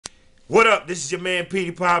What up? This is your man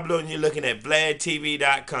Petey Pablo, and you're looking at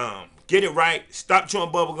VladTV.com. Get it right. Stop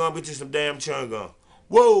chewing bubble gum. Get you some damn chewing gum.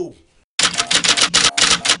 Whoa!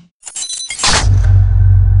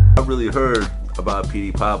 I really heard about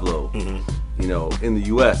Petey Pablo, you know, in the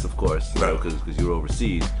U.S. of course, because you were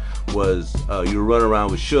overseas. Was you were running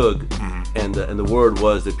around with Suge, and the word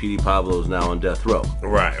was that Petey Pablo is now on death row.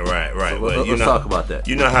 Right. So let's talk about that.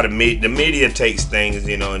 You know how the media takes things,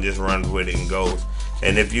 you know, and just runs with it and goes.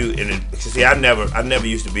 And see, I never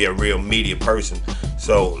used to be a real media person.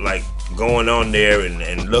 So like going on there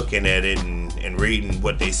and looking at it and reading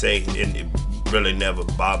what they say, it really never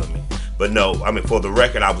bothered me. But no, I mean, for the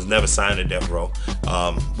record, I was never signed to death row.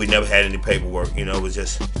 We never had any paperwork. You know, it was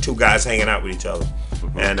just two guys hanging out with each other,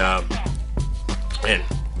 and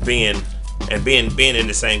being in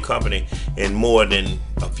the same company in more than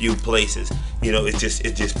a few places. You know, it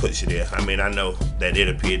just puts you there. I mean, I know that it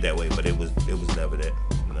appeared that way, but it was never that.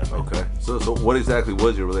 Okay. So what exactly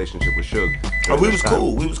was your relationship with Suge? Oh, we was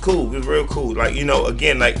cool. We was real cool. Like, you know,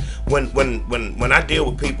 again, like when I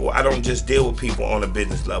deal with people, I don't just deal with people on a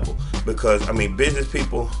business level, because I mean, business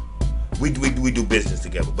people, we do business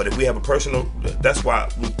together. But if we have a personal, that's why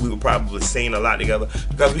we were probably seen a lot together,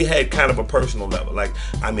 because we had kind of a personal level. Like,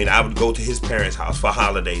 I mean, I would go to his parents' house for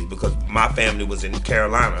holidays because my family was in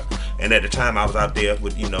Carolina, and at the time I was out there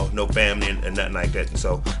with, you know, no family and nothing like that. And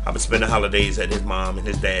so I would spend the holidays at his mom and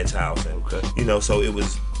his dad's house, and you know, so it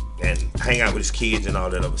was, and hang out with his kids and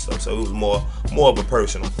all that other stuff. So it was more of a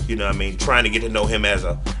personal, you know what I mean, trying to get to know him as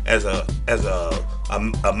a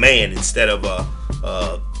man instead of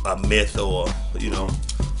a myth, or, you know,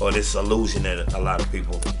 or this illusion that a lot of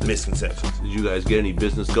people misconceptions. Did you guys get any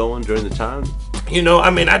business going during the time? You know, I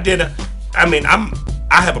mean, I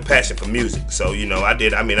have a passion for music, so, you know, I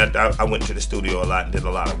went to the studio a lot and did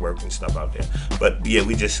a lot of work and stuff out there. But yeah,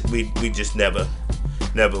 we just never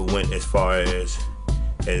went as far as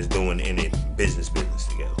doing any business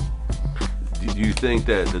together. Do you think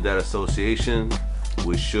that association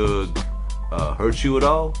with Suge hurt you at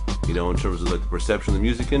all? You know, in terms of like the perception of the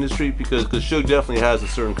music industry, because Suge definitely has a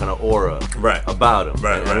certain kind of aura about him.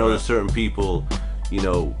 I know that certain people, you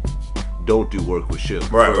know, don't do work with Suge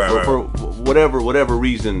for whatever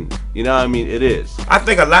reason. You know what I mean? It is. I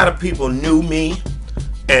think a lot of people knew me,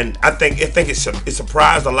 and I think it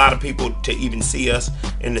surprised a lot of people to even see us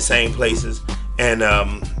in the same places, and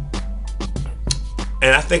I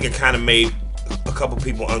think it kind of made a couple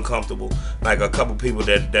people uncomfortable, like a couple people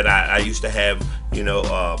that I used to have, you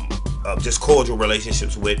know, just cordial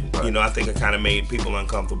relationships with. You know, I think it kind of made people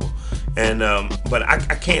uncomfortable, and but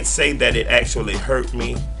I can't say that it actually hurt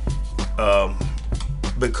me,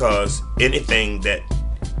 because anything that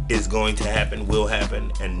is going to happen will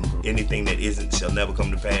happen, and anything that isn't shall never come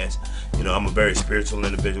to pass. You know, I'm a very spiritual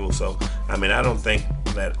individual, so I mean, I don't think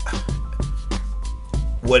that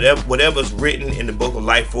whatever's written in the book of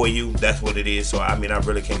life for you, that's what it is. So I mean, I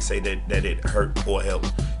really can't say that it hurt or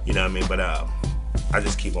helped. You know what I mean? But I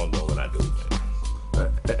just keep on doing what I do.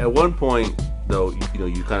 At one point, though, you know,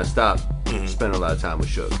 you kind of stopped spending a lot of time with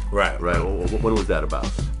Suge. Right. When was that about?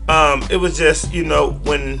 It was just, you know,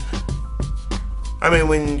 when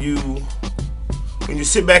you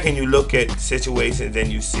sit back and you look at situations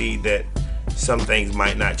and you see that some things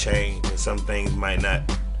might not change and some things might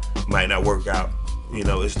not work out. You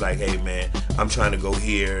know, it's like, hey man, I'm trying to go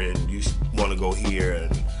here and you want to go here,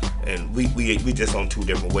 and we just on two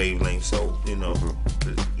different wavelengths. So, you know,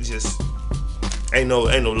 it's just ain't no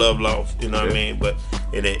love lost. You know what I mean? But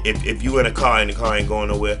if you in a car and the car ain't going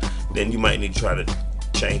nowhere, then you might need to try to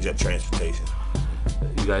change up transportation.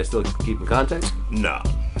 You guys still keep in contact? No.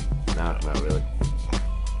 Not really.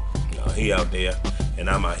 No, he out there and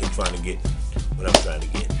I'm out here trying to get what I'm trying to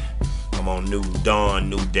get. I'm on new dawn,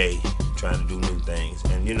 new day, trying to do new things.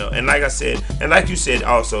 And, you know, and like I said, and like you said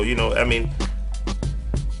also, you know, I mean,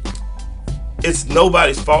 it's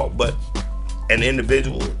nobody's fault but an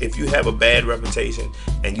individual. If you have a bad reputation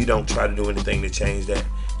and you don't try to do anything to change that,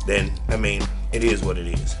 then, I mean, it is what it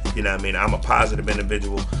is. You know what I mean? I'm a positive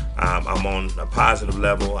individual. I'm on a positive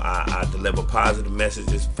level. I deliver positive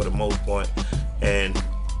messages for the most part. And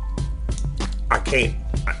I can't,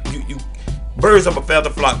 birds of a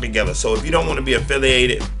feather flock together. So if you don't want to be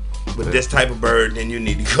affiliated with this type of bird, then you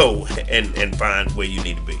need to go and find where you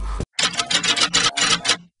need to be.